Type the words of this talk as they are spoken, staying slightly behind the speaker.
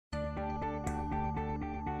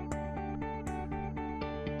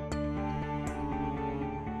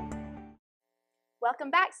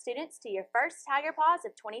Welcome back, students, to your first Tiger Paws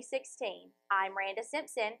of 2016. I'm Randa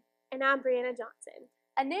Simpson. And I'm Brianna Johnson.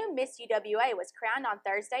 A new Miss UWA was crowned on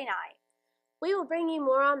Thursday night. We will bring you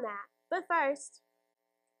more on that, but first,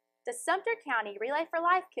 the Sumter County Relay for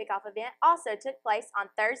Life kickoff event also took place on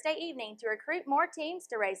Thursday evening to recruit more teams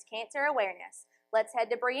to raise cancer awareness. Let's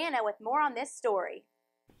head to Brianna with more on this story.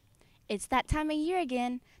 It's that time of year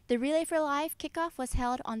again. The Relay for Life kickoff was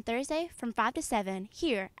held on Thursday from 5 to 7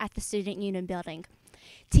 here at the Student Union Building.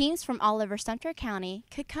 Teams from all over Sumter County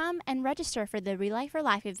could come and register for the Relay for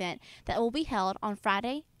Life event that will be held on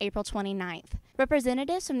Friday, April 29th.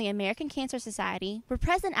 Representatives from the American Cancer Society were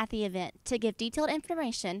present at the event to give detailed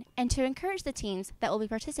information and to encourage the teams that will be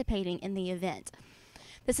participating in the event.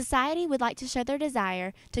 The Society would like to show their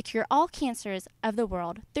desire to cure all cancers of the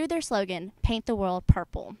world through their slogan, Paint the World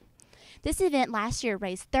Purple. This event last year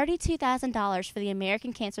raised $32,000 for the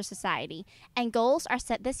American Cancer Society, and goals are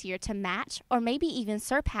set this year to match or maybe even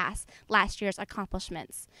surpass last year's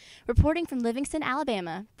accomplishments. Reporting from Livingston,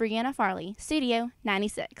 Alabama, Brianna Farley, Studio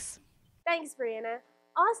 96. Thanks, Brianna.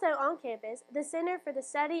 Also on campus, the Center for the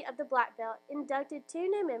Study of the Black Belt inducted 2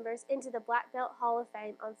 new members into the Black Belt Hall of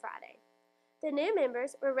Fame on Friday. The new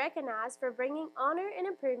members were recognized for bringing honor and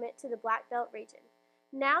improvement to the Black Belt region.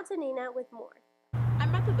 Now to Nina with more.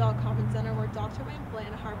 I'm at the Bell Conference Center where Dr. Wayne Flint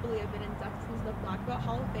and Harper Lee have been inducted into the Black Belt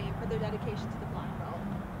Hall of Fame for their dedication to the Black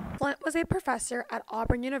Belt. Flint was a professor at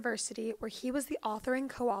Auburn University where he was the author and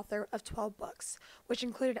co-author of 12 books, which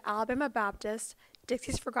included Alabama Baptist,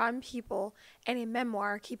 Dixie's Forgotten People, and a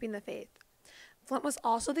memoir, Keeping the Faith. Flint was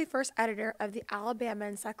also the first editor of the Alabama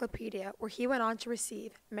Encyclopedia, where he went on to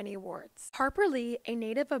receive many awards. Harper Lee, a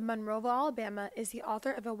native of Monroeville, Alabama, is the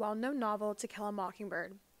author of a well-known novel, To Kill a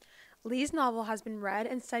Mockingbird. Lee's novel has been read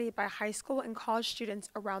and studied by high school and college students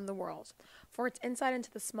around the world for its insight into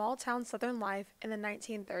the small-town Southern life in the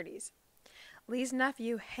 1930s. Lee's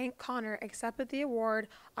nephew, Hank Connor, accepted the award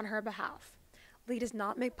on her behalf. Lee does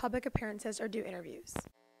not make public appearances or do interviews.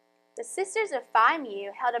 The Sisters of Phi Mu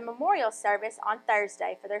held a memorial service on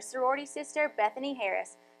Thursday for their sorority sister, Bethany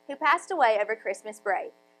Harris, who passed away over Christmas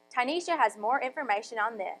break. Tynesha has more information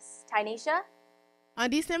on this. Tynesha? On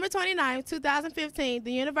December 29, 2015,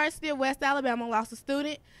 the University of West Alabama lost a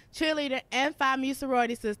student, cheerleader, and Phi Mu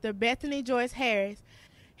sorority sister, Bethany Joyce Harris.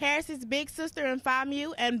 Harris's big sister in Phi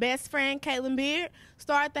Mu and best friend, Caitlin Beard,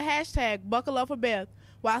 started the hashtag Buckle Up for Beth,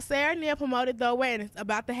 while Sarah Neal promoted the awareness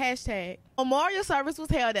about the hashtag. A memorial service was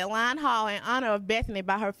held at Line Hall in honor of Bethany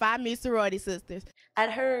by her Phi Mu sorority sisters.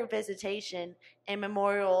 At her visitation and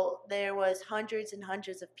memorial, there was hundreds and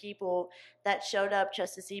hundreds of people that showed up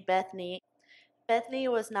just to see Bethany. Bethany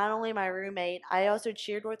was not only my roommate, I also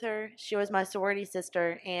cheered with her. She was my sorority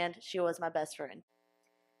sister, and she was my best friend.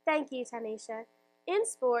 Thank you, Tanisha. In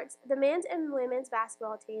sports, the men's and women's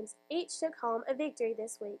basketball teams each took home a victory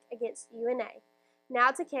this week against UNA.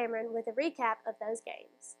 Now to Cameron with a recap of those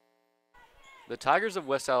games. The Tigers of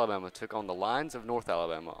West Alabama took on the Lions of North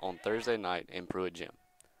Alabama on Thursday night in Pruitt Gym.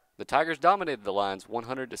 The Tigers dominated the Lions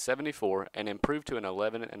 100-74 and improved to an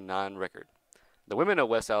 11-9 record. The women of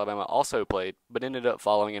West Alabama also played, but ended up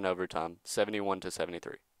falling in overtime,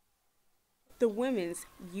 71-73. The women's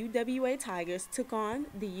UWA Tigers took on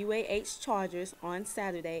the UAH Chargers on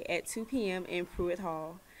Saturday at 2 p.m. in Pruitt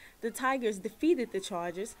Hall. The Tigers defeated the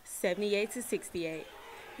Chargers 78-68.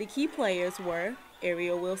 The key players were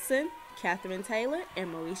Ariel Wilson, Catherine Taylor,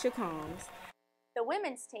 and Moesha Combs. The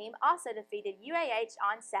women's team also defeated UAH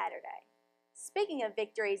on Saturday. Speaking of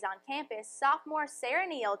victories on campus, sophomore Sarah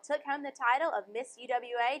Neal took home the title of Miss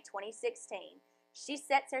UWA 2016. She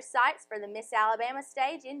sets her sights for the Miss Alabama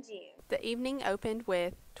stage in June. The evening opened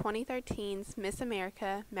with 2013's Miss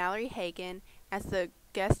America, Mallory Hagan, as the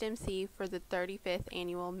guest MC for the 35th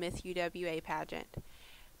annual Miss UWA pageant.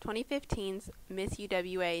 2015's Miss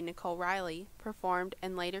UWA, Nicole Riley, performed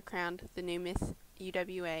and later crowned the new Miss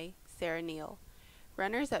UWA, Sarah Neal.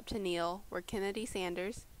 Runners-up to Neal were Kennedy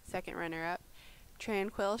Sanders, second runner-up,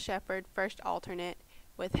 Tranquil Shepard, first alternate,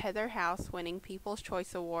 with Heather House winning People's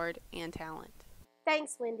Choice Award and Talent.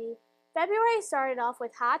 Thanks, Wendy. February started off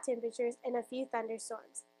with high temperatures and a few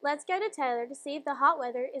thunderstorms. Let's go to Taylor to see if the hot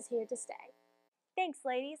weather is here to stay. Thanks,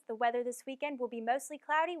 ladies. The weather this weekend will be mostly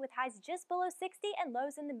cloudy with highs just below 60 and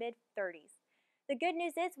lows in the mid-30s. The good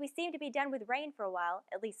news is we seem to be done with rain for a while,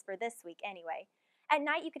 at least for this week anyway. At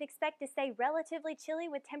night, you could expect to stay relatively chilly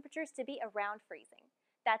with temperatures to be around freezing.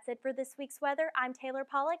 That's it for this week's weather. I'm Taylor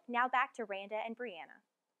Pollock. Now back to Randa and Brianna.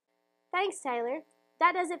 Thanks, Taylor.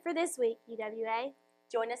 That does it for this week, UWA.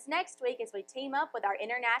 Join us next week as we team up with our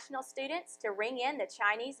international students to ring in the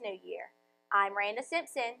Chinese New Year. I'm Randa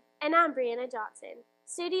Simpson. And I'm Brianna Johnson.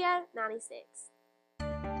 Studio 96.